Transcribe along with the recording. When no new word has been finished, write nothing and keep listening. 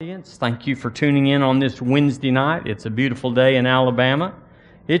audience. Thank you for tuning in on this Wednesday night. It's a beautiful day in Alabama.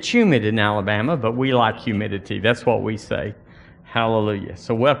 It's humid in Alabama, but we like humidity. That's what we say. Hallelujah.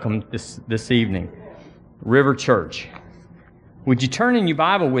 So welcome this evening. River Church. Would you turn in your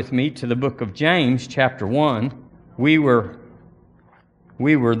Bible with me to the book of James, chapter 1? We were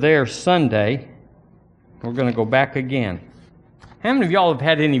there Sunday. We're going to go back again. How many of y'all have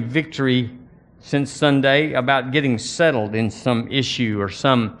had any victory since Sunday about getting settled in some issue or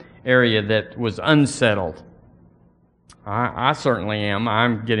some area that was unsettled? I certainly am.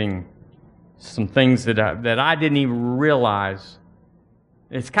 I'm getting some things that I didn't even realize.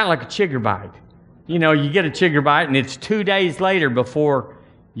 It's kind of like a chigger bite. You know, you get a chigger bite and it's 2 days later before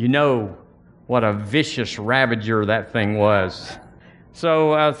you know what a vicious ravager that thing was.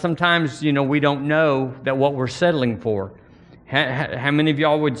 So sometimes, we don't know that what we're settling for. How many of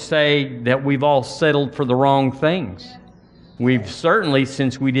y'all would say that we've all settled for the wrong things? We've certainly,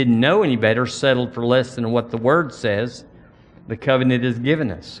 since we didn't know any better, settled for less than what the Word says the covenant has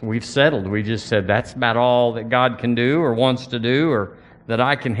given us. We've settled. We just said that's about all that God can do or wants to do or that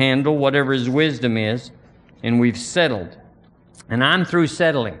I can handle, whatever His wisdom is, and we've settled. And I'm through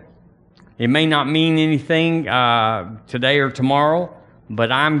settling. It may not mean anything today or tomorrow,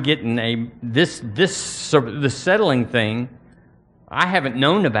 but I'm getting the settling thing. I haven't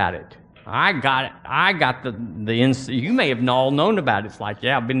known about it. I got the you may have all known about it. It's like,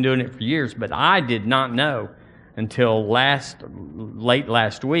 yeah, I've been doing it for years, but I did not know until late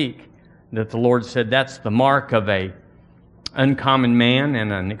last week that the Lord said that's the mark of a uncommon man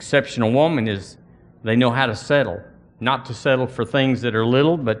and an exceptional woman is they know how to settle. Not to settle for things that are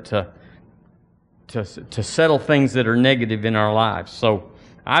little, but to settle things that are negative in our lives. So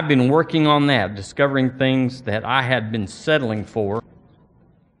I've been working on that, discovering things that I had been settling for.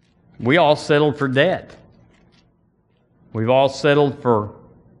 We all settled for debt. We've all settled for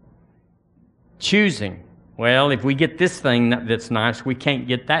choosing. Well, if we get this thing that's nice, we can't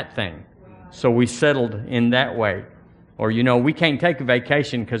get that thing. So we settled in that way. Or, we can't take a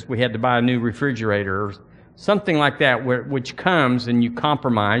vacation because we had to buy a new refrigerator or something like that, which comes and you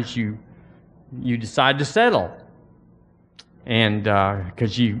compromise, you decide to settle. And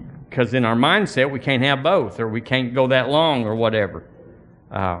because in our mindset, we can't have both, or we can't go that long or whatever.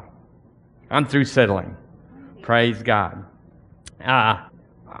 I'm through settling. Praise God.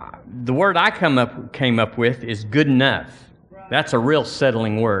 The word I came up with is good enough. That's a real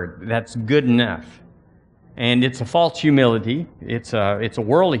settling word. That's good enough. And it's a false humility. It's a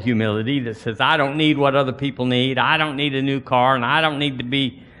worldly humility that says, I don't need what other people need. I don't need a new car, and I don't need to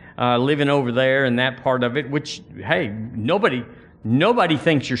be living over there and that part of it, which, hey, nobody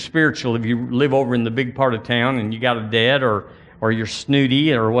thinks you're spiritual if you live over in the big part of town and you got a debt or you're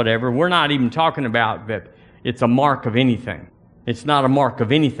snooty or whatever. We're not even talking about that it's a mark of anything. It's not a mark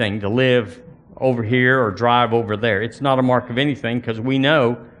of anything to live over here or drive over there. It's not a mark of anything because we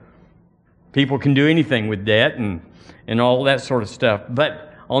know people can do anything with debt and all that sort of stuff.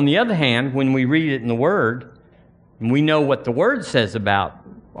 But on the other hand, when we read it in the Word, we know what the Word says about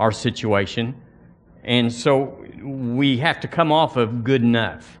our situation, and so we have to come off of good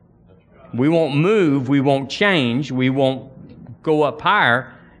enough. We won't move, we won't change, we won't go up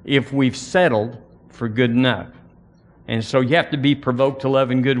higher if we've settled for good enough. And so you have to be provoked to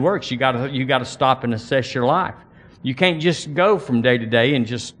love and good works. You got to stop and assess your life. You can't just go from day to day and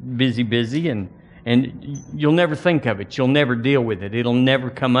just busy and you'll never think of it. You'll never deal with it. It'll never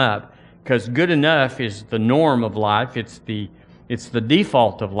come up because good enough is the norm of life. It's the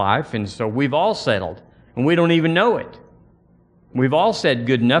default of life, and so we've all settled, and we don't even know it. We've all said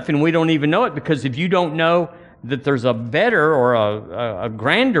good enough, and we don't even know it, because if you don't know that there's a better or a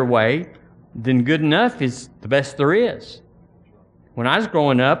grander way, then good enough is the best there is. When I was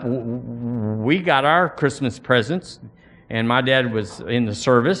growing up, we got our Christmas presents, and my dad was in the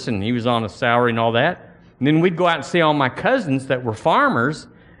service, and he was on a salary and all that. And then we'd go out and see all my cousins that were farmers,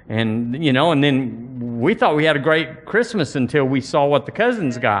 and then we thought we had a great Christmas until we saw what the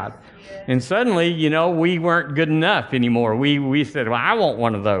cousins got. And suddenly, we weren't good enough anymore. We said, well, I want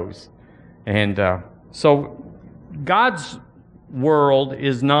one of those. And so God's world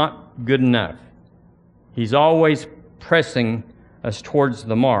is not good enough. He's always pressing us towards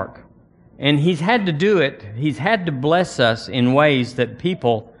the mark. And He's had to do it. He's had to bless us in ways that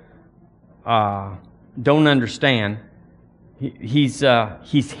people don't understand. He's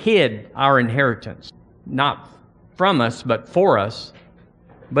hid our inheritance, not from us, but for us.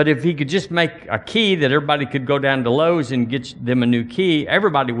 But if He could just make a key that everybody could go down to Lowe's and get them a new key,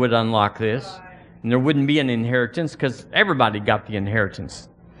 everybody would unlock this, and there wouldn't be an inheritance because everybody got the inheritance.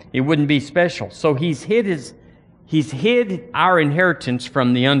 It wouldn't be special. So He's hid He's hid our inheritance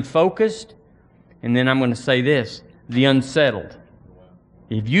from the unfocused, and then I'm going to say this, the unsettled.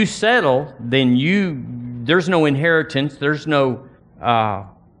 If you settle, then there's no inheritance, there's no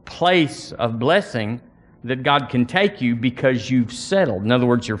place of blessing that God can take you because you've settled. In other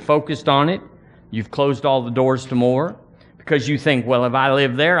words, you're focused on it. You've closed all the doors to more because you think, well, if I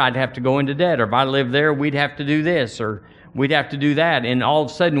live there, I'd have to go into debt. Or if I live there, we'd have to do this or we'd have to do that. And all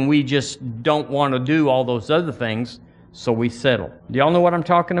of a sudden, we just don't want to do all those other things, so we settle. Do y'all know what I'm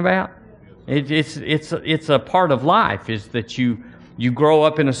talking about? It's a part of life, is that you grow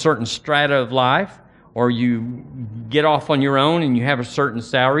up in a certain strata of life, or you get off on your own and you have a certain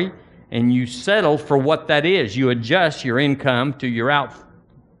salary, and you settle for what that is. You adjust your income to your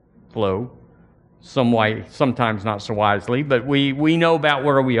outflow some way, sometimes not so wisely, but we know about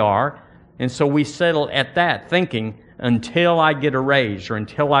where we are, and so we settle at that, thinking, until I get a raise, or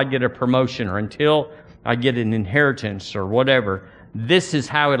until I get a promotion, or until I get an inheritance, or whatever, this is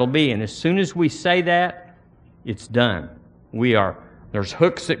how it'll be. And as soon as we say that, it's done. There's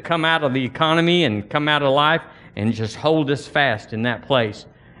hooks that come out of the economy and come out of life and just hold us fast in that place.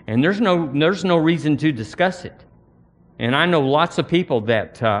 And there's no reason to discuss it. And I know lots of people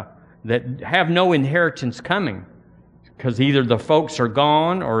that have no inheritance coming because either the folks are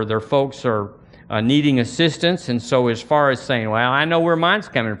gone or their folks are needing assistance. And so as far as saying, well, I know where mine's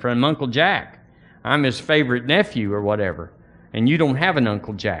coming from, Uncle Jack. I'm his favorite nephew or whatever. And you don't have an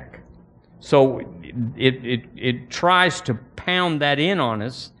Uncle Jack. So it tries to pound that in on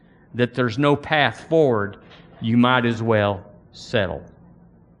us that there's no path forward. You might as well settle.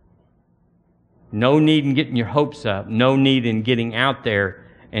 No need in getting your hopes up. No need in getting out there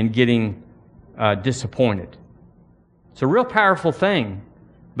and getting disappointed. It's a real powerful thing,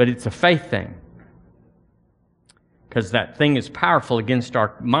 but it's a faith thing. Because that thing is powerful against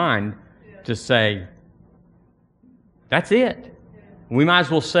our mind to say, that's it. We might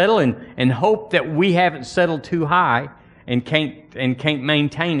as well settle and hope that we haven't settled too high and can't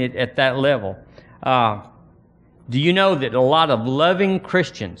maintain it at that level. Do you know that a lot of loving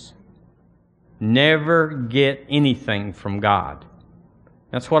Christians never get anything from God?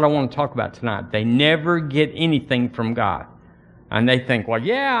 That's what I want to talk about tonight. They never get anything from God. And they think, well,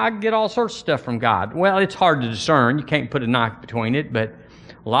 yeah, I get all sorts of stuff from God. Well, it's hard to discern. You can't put a knife between it. But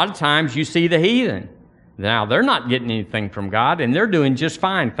a lot of times you see the heathen. Now, they're not getting anything from God, and they're doing just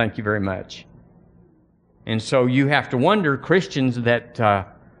fine, thank you very much. And so you have to wonder, Christians that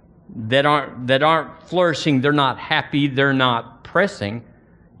aren't flourishing, they're not happy, they're not pressing,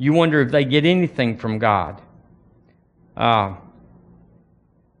 you wonder if they get anything from God.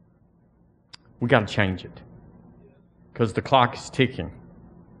 We got to change it because the clock is ticking.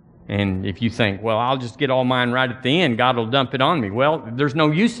 And if you think, well, I'll just get all mine right at the end, God will dump it on me. Well, there's no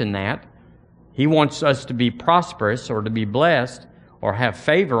use in that. He wants us to be prosperous or to be blessed or have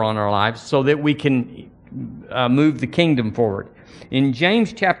favor on our lives so that we can move the kingdom forward. In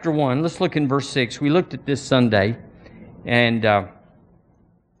James chapter 1, let's look in verse 6. We looked at this Sunday. And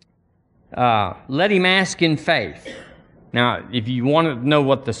let him ask in faith. Now, if you want to know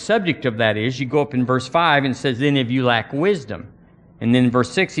what the subject of that is, you go up in verse 5 and it says, then if you lack wisdom. And then in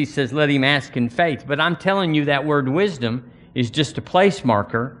verse 6 he says, let him ask in faith. But I'm telling you that word wisdom is just a place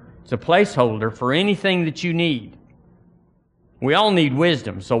marker. It's a placeholder for anything that you need. We all need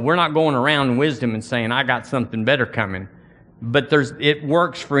wisdom, so we're not going around wisdom and saying, I got something better coming. But it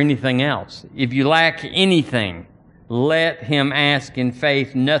works for anything else. If you lack anything, let him ask in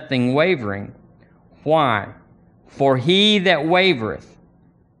faith, nothing wavering. Why? For he that wavereth,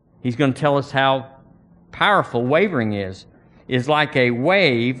 he's going to tell us how powerful wavering is like a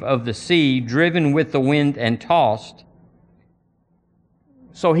wave of the sea driven with the wind and tossed.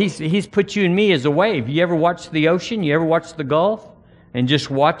 So he's put you and me as a wave. You ever watch the ocean? You ever watch the Gulf? And just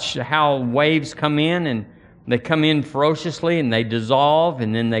watch how waves come in, and they come in ferociously and they dissolve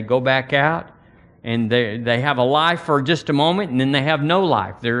and then they go back out. And they have a life for just a moment and then they have no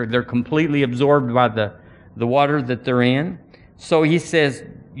life. They're completely absorbed by the water that they're in. So he says,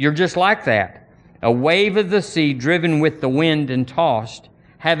 you're just like that. A wave of the sea driven with the wind and tossed,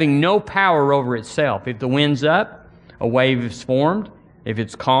 having no power over itself. If the wind's up, a wave is formed. If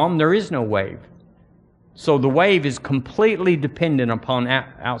it's calm, there is no wave. So the wave is completely dependent upon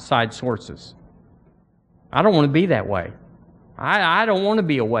outside sources. I don't want to be that way. I don't want to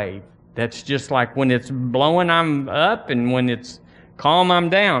be a wave. That's just like when it's blowing, I'm up, and when it's calm, I'm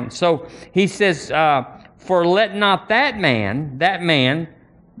down. So he says, for let not that man,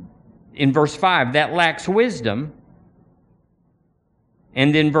 in verse 5, that lacks wisdom,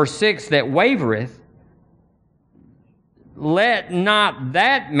 and in verse 6, that wavereth, let not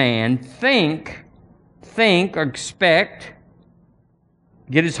that man think think or expect,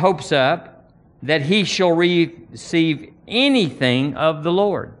 get his hopes up, that he shall receive anything of the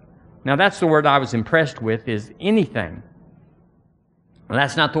Lord. Now that's the word I was impressed with, is anything. Well,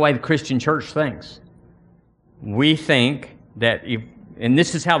 that's not the way the Christian church thinks. We think that and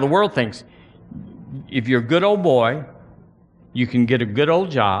this is how the world thinks, if you're a good old boy, you can get a good old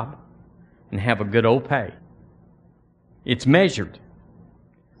job and have a good old pay. It's measured.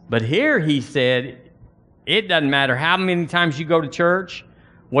 But here he said, it doesn't matter how many times you go to church,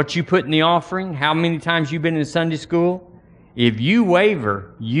 what you put in the offering, how many times you've been in Sunday school. If you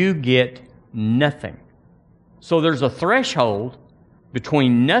waver, you get nothing. So there's a threshold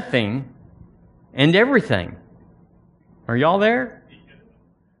between nothing and everything. Are y'all there?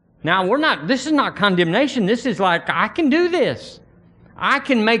 Now, this is not condemnation. This is like, I can do this. I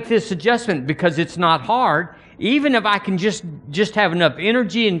can make this adjustment because it's not hard. Even if I can just have enough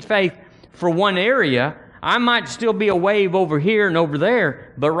energy and faith for one area, I might still be a wave over here and over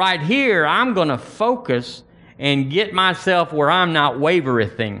there, but right here, I'm going to focus and get myself where I'm not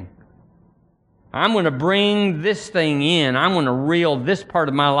waverething. I'm going to bring this thing in. I'm going to reel this part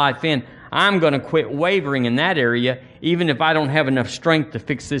of my life in. I'm going to quit wavering in that area, even if I don't have enough strength to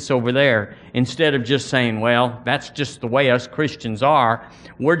fix this over there, instead of just saying, well, that's just the way us Christians are.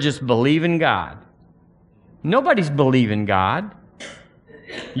 We're just believing God. Nobody's believing God.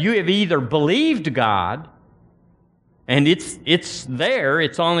 You have either believed God, and it's there,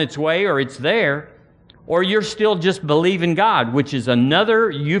 it's on its way, or it's there, or you're still just believing God, which is another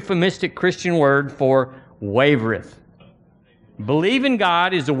euphemistic Christian word for wavereth. Believe in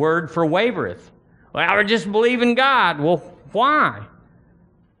God is a word for wavereth. Well, I just believe in God. Well, why?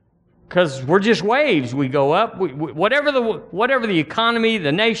 Because we're just waves. We go up. Whatever the economy,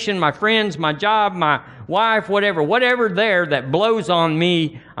 the nation, my friends, my job, my wife, whatever there that blows on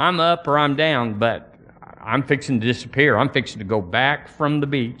me, I'm up or I'm down. But I'm fixing to disappear. I'm fixing to go back from the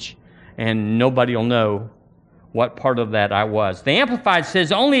beach, and nobody will know what part of that I was. The Amplified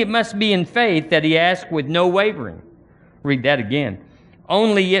says, only it must be in faith that he asked with no wavering. Read that again.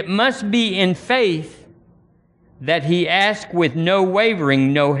 Only it must be in faith that he asked with no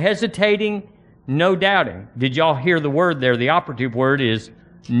wavering, no hesitating, no doubting. Did y'all hear the word there? The operative word is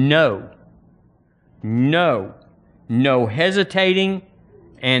no. No. No hesitating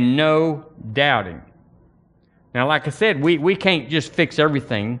and no doubting. Now, like I said, we can't just fix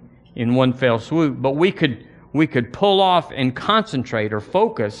everything in one fell swoop, but we could pull off and concentrate or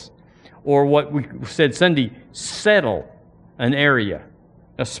focus, or what we said Sunday, settle an area,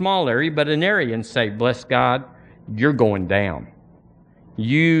 a small area, but an area, and say, bless God, you're going down.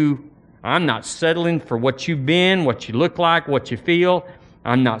 I'm not settling for what you've been, what you look like, what you feel.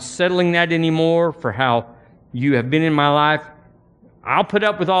 I'm not settling that anymore for how you have been in my life. I'll put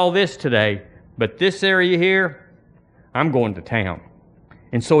up with all this today, but this area here, I'm going to town.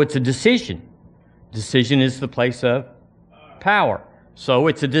 And so it's a decision. Decision is the place of power. So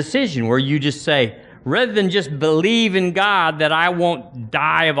it's a decision where you just say, rather than just believe in God that I won't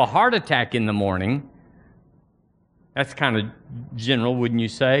die of a heart attack in the morning, that's kind of general, wouldn't you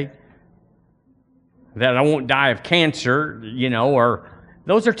say? That I won't die of cancer, or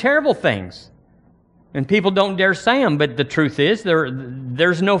those are terrible things. And people don't dare say them, but the truth is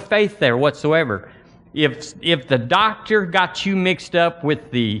there's no faith there whatsoever. If the doctor got you mixed up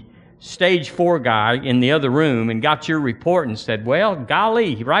with the stage 4 guy in the other room and got your report and said, well,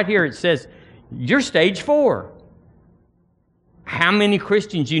 golly, right here it says, you're stage 4. How many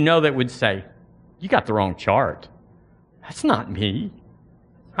Christians you know that would say, you got the wrong chart? That's not me.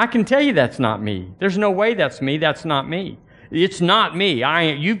 I can tell you that's not me. There's no way that's me. That's not me. It's not me.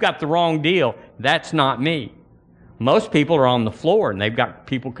 You've got the wrong deal. That's not me. Most people are on the floor and they've got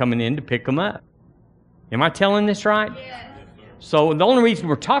people coming in to pick them up. Am I telling this right? Yes. So the only reason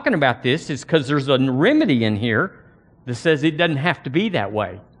we're talking about this is because there's a remedy in here that says it doesn't have to be that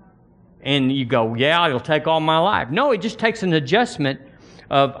way. And you go, yeah, it'll take all my life. No, it just takes an adjustment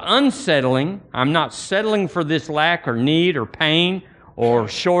of unsettling. I'm not settling for this lack or need or pain or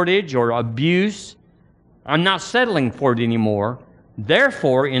shortage or abuse. I'm not settling for it anymore.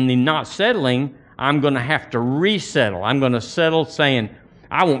 Therefore, in the not settling, I'm going to have to resettle. I'm going to settle saying,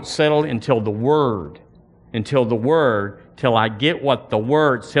 I won't settle until the Word, till I get what the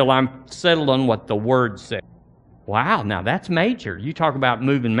Word, till I'm settled on what the Word says. Wow, now that's major. You talk about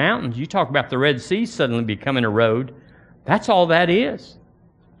moving mountains. You talk about the Red Sea suddenly becoming a road. That's all that is.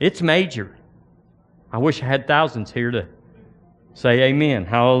 It's major. I wish I had thousands here to say amen.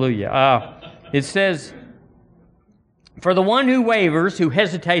 Hallelujah. It says, for the one who wavers, who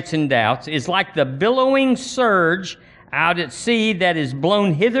hesitates and doubts, is like the billowing surge out at sea that is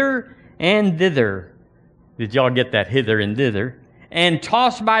blown hither and thither. Did y'all get that hither and thither? And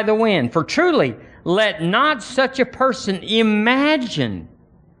tossed by the wind. For truly, let not such a person imagine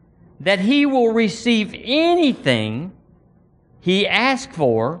that he will receive anything he asks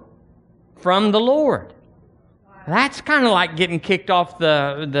for from the Lord. That's kind of like getting kicked off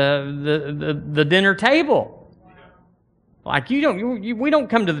the dinner table. Like we don't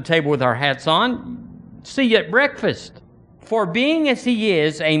come to the table with our hats on. See you at breakfast. For being as he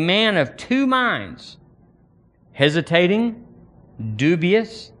is a man of two minds, hesitating,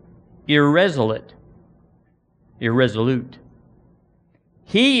 dubious, irresolute.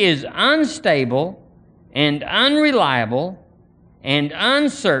 He is unstable and unreliable and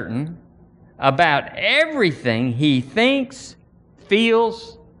uncertain about everything he thinks,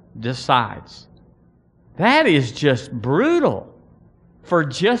 feels, decides. That is just brutal for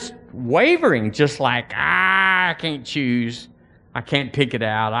just wavering, just like, I can't choose. I can't pick it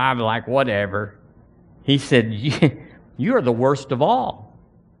out. I'm like, whatever. He said, you are the worst of all.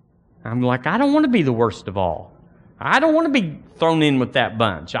 I'm like, I don't want to be the worst of all. I don't want to be thrown in with that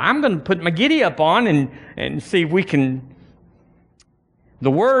bunch. I'm going to put my giddy up on and see if we can. The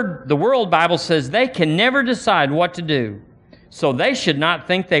World Bible says they can never decide what to do, so they should not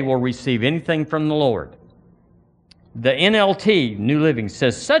think they will receive anything from the Lord. The NLT, New Living,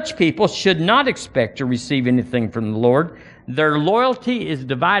 says such people should not expect to receive anything from the Lord. Their loyalty is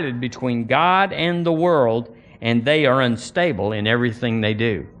divided between God and the world, and they are unstable in everything they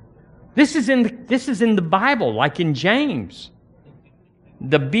do. This is in the Bible, like in James.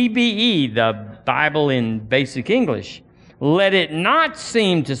 The BBE, the Bible in Basic English, let it not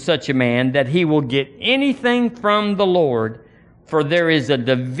seem to such a man that he will get anything from the Lord, for there is a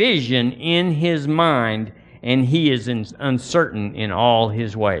division in his mind, and he is uncertain in all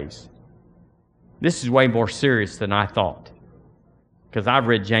his ways. This is way more serious than I thought, because I've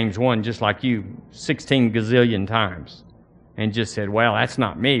read James 1 just like you 16 gazillion times and just said, well, that's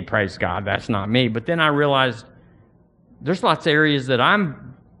not me, praise God, that's not me. But then I realized there's lots of areas that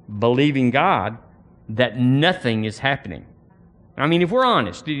I'm believing God that nothing is happening. I mean, if we're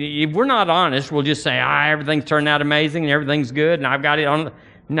honest, if we're not honest, we'll just say, everything's turned out amazing and everything's good and I've got it on.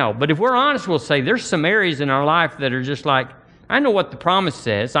 No, but if we're honest, we'll say there's some areas in our life that are just like, I know what the promise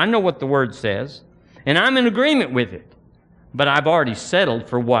says, I know what the Word says, and I'm in agreement with it. But I've already settled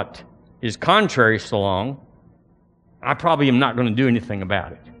for what is contrary so long, I probably am not going to do anything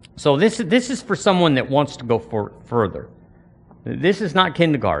about it. So this is for someone that wants to go further. This is not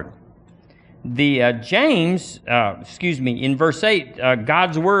kindergarten. The James, in verse 8,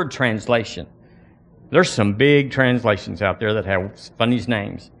 God's Word translation. There's some big translations out there that have funny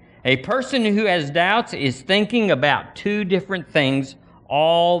names. A person who has doubts is thinking about two different things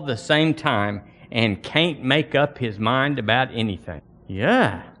all the same time and can't make up his mind about anything.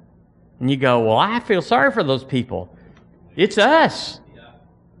 Yeah. And you go, well, I feel sorry for those people. It's us.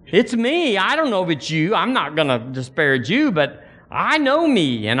 It's me. I don't know if it's you. I'm not going to disparage you, but I know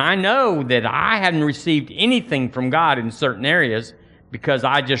me, and I know that I haven't received anything from God in certain areas because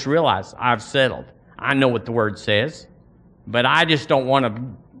I just realized I've settled. I know what the Word says, but I just don't want to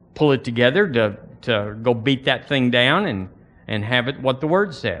pull it together to go beat that thing down and have it what the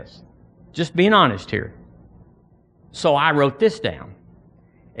Word says. Just being honest here. So I wrote this down.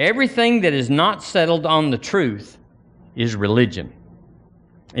 Everything that is not settled on the truth is religion.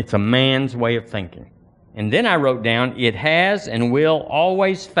 It's a man's way of thinking. And then I wrote down, it has and will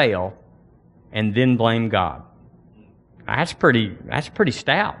always fail, and then blame God. That's pretty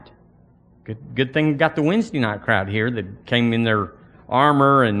stout. Good thing we got the Wednesday night crowd here that came in their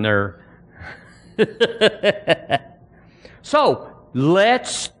armor and their... So,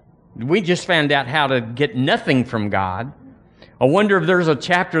 we just found out how to get nothing from God. I wonder if there's a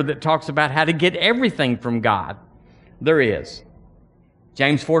chapter that talks about how to get everything from God. There is.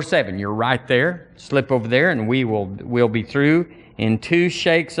 James 4:7, you're right there. Slip over there and we'll be through in 2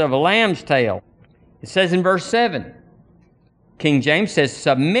 shakes of a lamb's tail. It says in verse 7, King James says,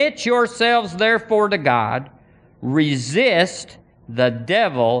 submit yourselves therefore to God, resist the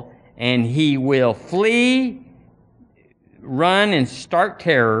devil, and he will flee, run in stark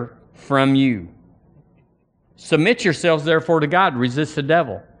terror from you. Submit yourselves therefore to God, resist the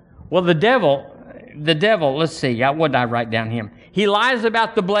devil. Well, the devil, let's see, what did I write down him? He lies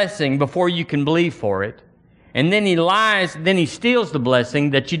about the blessing before you can believe for it. And then he steals the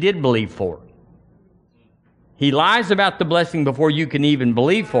blessing that you did believe for. He lies about the blessing before you can even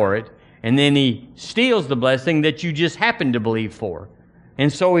believe for it. And then he steals the blessing that you just happened to believe for.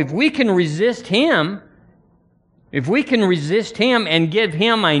 And so if we can resist him and give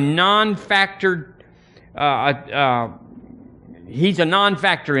him a non-factor, he's a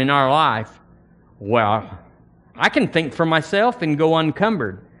non-factor in our life, well, I can think for myself and go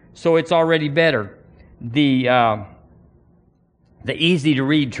unencumbered. So it's already better. The easy to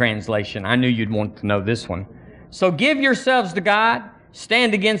read translation. I knew you'd want to know this one. So give yourselves to God,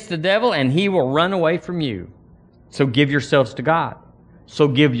 stand against the devil, and he will run away from you. So give yourselves to God. So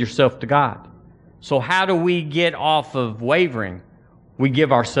give yourself to God. So how do we get off of wavering? We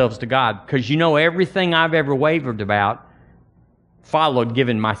give ourselves to God. Because you know, everything I've ever wavered about followed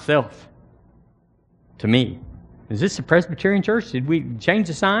giving myself to me. Is this a Presbyterian church? Did we change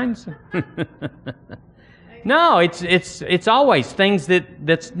the signs? No, it's always things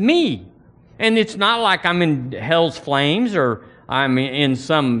that's me. And it's not like I'm in hell's flames or I'm in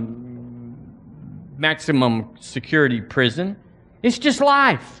some maximum security prison. It's just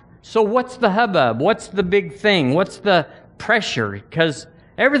life. So what's the hubbub? What's the big thing? What's the pressure? Because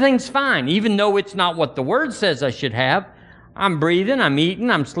everything's fine, even though it's not what the Word says I should have. I'm breathing, I'm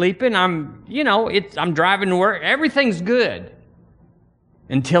eating, I'm sleeping, I'm driving to work. Everything's good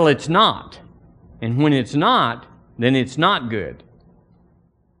until it's not. And when it's not, then it's not good.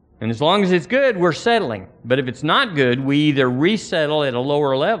 And as long as it's good, we're settling. But if it's not good, we either resettle at a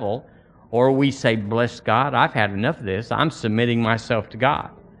lower level or we say, bless God, I've had enough of this. I'm submitting myself to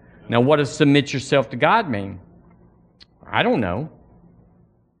God. Now, what does submit yourself to God mean? I don't know.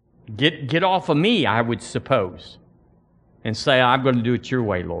 Get off of me, I would suppose, and say, I'm going to do it your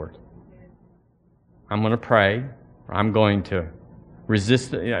way, Lord. I'm going to pray. I'm going to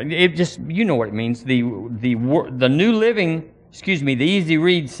resist. It just, you know what it means. The New Living, the Easy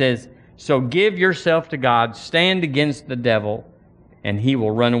Read says, so give yourself to God, stand against the devil, and he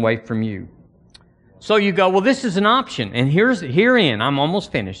will run away from you. So you go, well, this is an option. And herein, I'm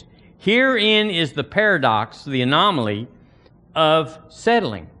almost finished. Herein is the paradox, the anomaly of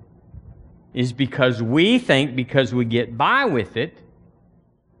settling. Is because we think because we get by with it,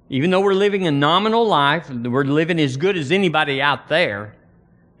 even though we're living a nominal life, we're living as good as anybody out there,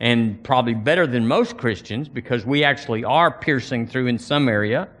 and probably better than most Christians because we actually are piercing through in some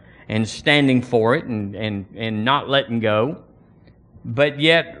area and standing for it and not letting go. But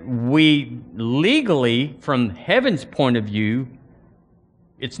yet we legally, from heaven's point of view,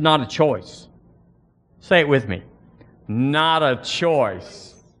 it's not a choice. Say it with me. Not a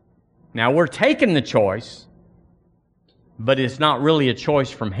choice. Now, we're taking the choice, but it's not really a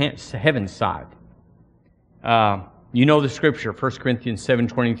choice from heaven's side. You know the scripture, 1 Corinthians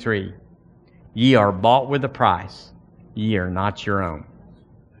 7:23. Ye are bought with a price. Ye are not your own.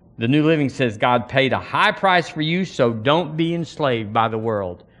 The New Living says, God paid a high price for you, so don't be enslaved by the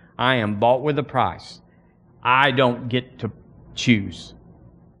world. I am bought with a price. I don't get to choose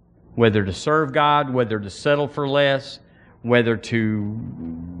whether to serve God, whether to settle for less, whether to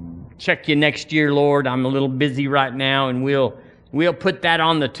check you next year, Lord. I'm a little busy right now, and we'll put that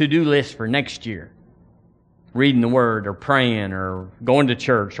on the to-do list for next year. Reading the Word or praying or going to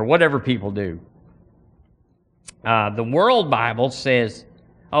church or whatever people do. The World Bible says,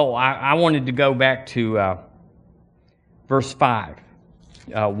 I wanted to go back to verse 5.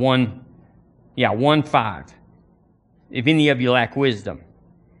 1:5. If any of you lack wisdom.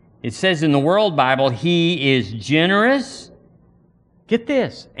 It says in the World Bible, He is generous, get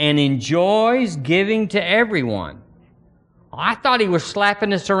this, and enjoys giving to everyone. I thought He was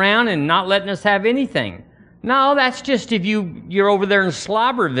slapping us around and not letting us have anything. No, that's just if you're over there in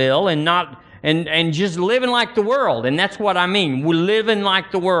Slobberville and just living like the world. And that's what I mean. We're living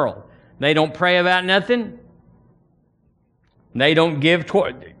like the world. They don't pray about nothing. They don't give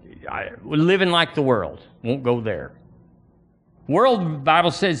toward. We're living like the world. Won't go there. World Bible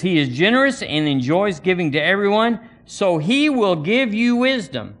says He is generous and enjoys giving to everyone, so He will give you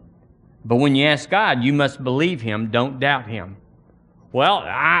wisdom. But when you ask God, you must believe Him, don't doubt Him. Well,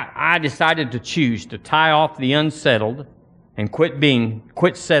 I decided to choose to tie off the unsettled and quit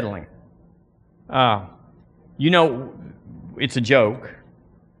settling. It's a joke.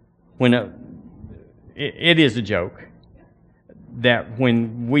 It is a joke that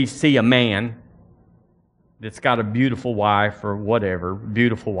when we see a man that's got a beautiful wife or whatever,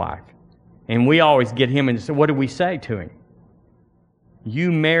 beautiful wife, and we always get him and say, what do we say to him?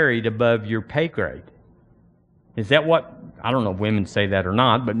 You married above your pay grade. Is that what, I don't know if women say that or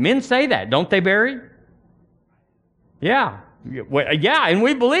not, but men say that, don't they, Barry? Yeah. Yeah, and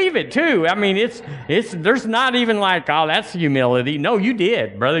we believe it too. I mean, it's there's not even like, oh, that's humility. No, you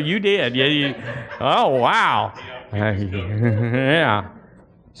did, brother, you did. Yeah, oh, wow. Yeah.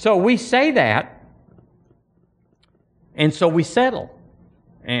 So we say that, and so we settle.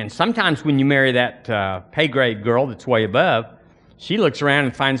 And sometimes when you marry that pay grade girl that's way above, she looks around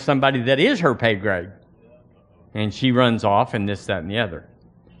and finds somebody that is her pay grade. And she runs off and this, that, and the other.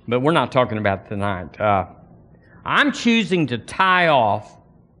 But we're not talking about tonight. I'm choosing to tie off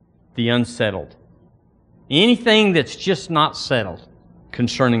the unsettled. Anything that's just not settled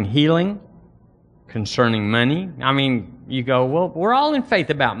concerning healing, concerning money. I mean, you go, well, we're all in faith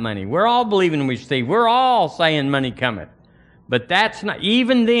about money. We're all believing we receive. We're all saying money cometh. But that's not,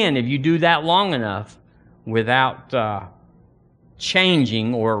 even then, if you do that long enough without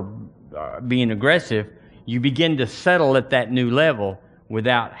changing or being aggressive, you begin to settle at that new level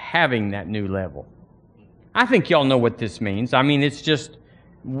without having that new level. I think y'all know what this means. I mean, it's just,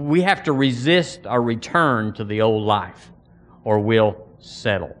 we have to resist a return to the old life, or we'll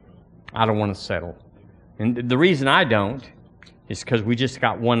settle. I don't want to settle. And the reason I don't is because we just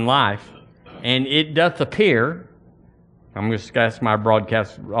got one life, and it doth appear, I'm going to ask my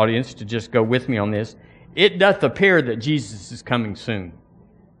broadcast audience to just go with me on this, it doth appear that Jesus is coming soon.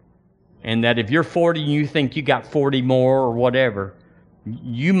 And that if you're 40 and you think you got 40 more or whatever,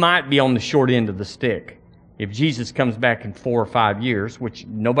 you might be on the short end of the stick. If Jesus comes back in 4 or 5 years, which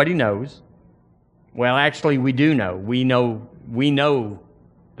nobody knows, well, actually we do know. We know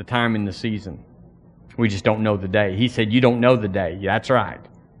the time in the season. We just don't know the day. He said, you don't know the day. Yeah, that's right.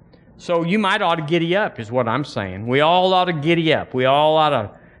 So you might ought to giddy up is what I'm saying. We all ought to giddy up. We all ought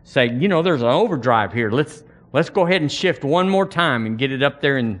to say, you know, there's an overdrive here. Let's go ahead and shift one more time and get it up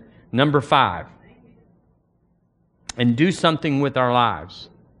there in number 5. And do something with our lives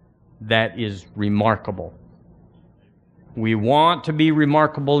that is remarkable. We want to be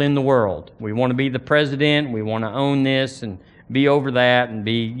remarkable in the world. We want to be the president. We want to own this and be over that and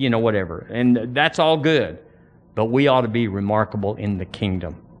be, you know, whatever. And that's all good. But we ought to be remarkable in the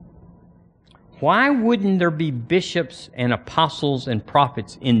kingdom. Why wouldn't there be bishops and apostles and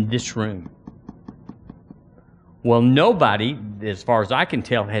prophets in this room? Well, nobody, as far as I can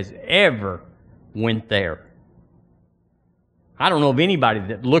tell, has ever went there. I don't know of anybody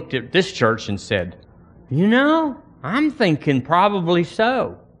that looked at this church and said, you know, I'm thinking probably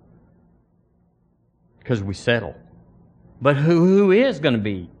so. Because we settle. But who is going to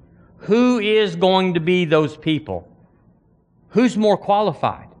be? Who is going to be those people? Who's more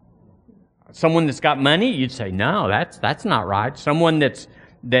qualified? Someone that's got money? You'd say, no, that's not right. Someone that's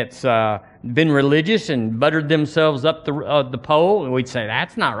been religious and buttered themselves up the pole, and we'd say,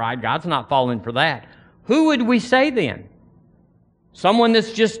 that's not right. God's not falling for that. Who would we say then? Someone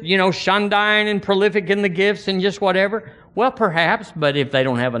that's just, you know, shundying and prolific in the gifts and just whatever? Well, perhaps, but if they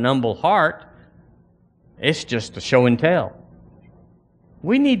don't have an humble heart, it's just a show and tell.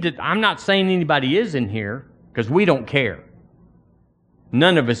 We need to, I'm not saying anybody is in here, because we don't care.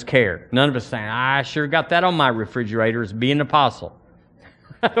 None of us care. None of us saying, I sure got that on my refrigerator as being an apostle.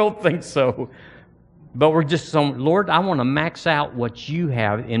 I don't think so. But we're just saying, Lord, I want to max out what you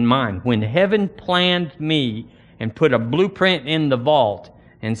have in mind. When heaven planned me and put a blueprint in the vault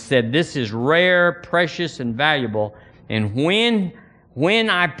and said, this is rare, precious, and valuable, and when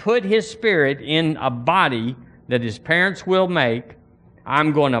I put His Spirit in a body that His parents will make,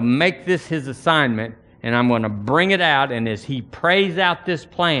 I'm going to make this His assignment, and I'm going to bring it out, and as He prays out this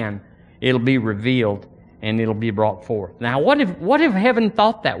plan, it'll be revealed, and it'll be brought forth. Now, what if heaven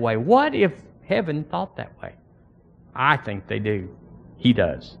thought that way? What if heaven thought that way? I think they do. He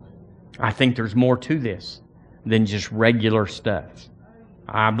does. I think there's more to this than just regular stuff.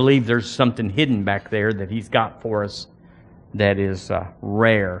 I believe there's something hidden back there that He's got for us that is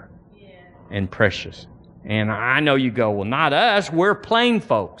rare and precious. And I know you go, well, not us, we're plain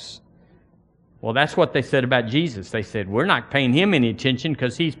folks. Well, that's what they said about Jesus. They said, we're not paying Him any attention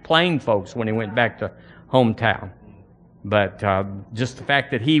because He's plain folks when He went back to hometown. But just the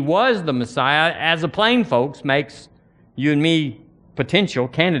fact that He was the Messiah as a plain folks makes you and me potential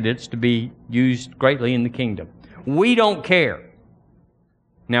candidates to be used greatly in the kingdom. We don't care.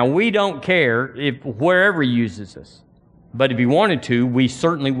 Now, we don't care if wherever He uses us. But if He wanted to, we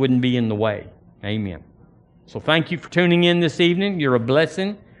certainly wouldn't be in the way. Amen. So thank you for tuning in this evening. You're a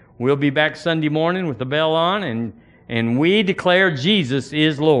blessing. We'll be back Sunday morning with the bell on, and we declare Jesus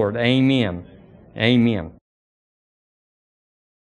is Lord. Amen. Amen.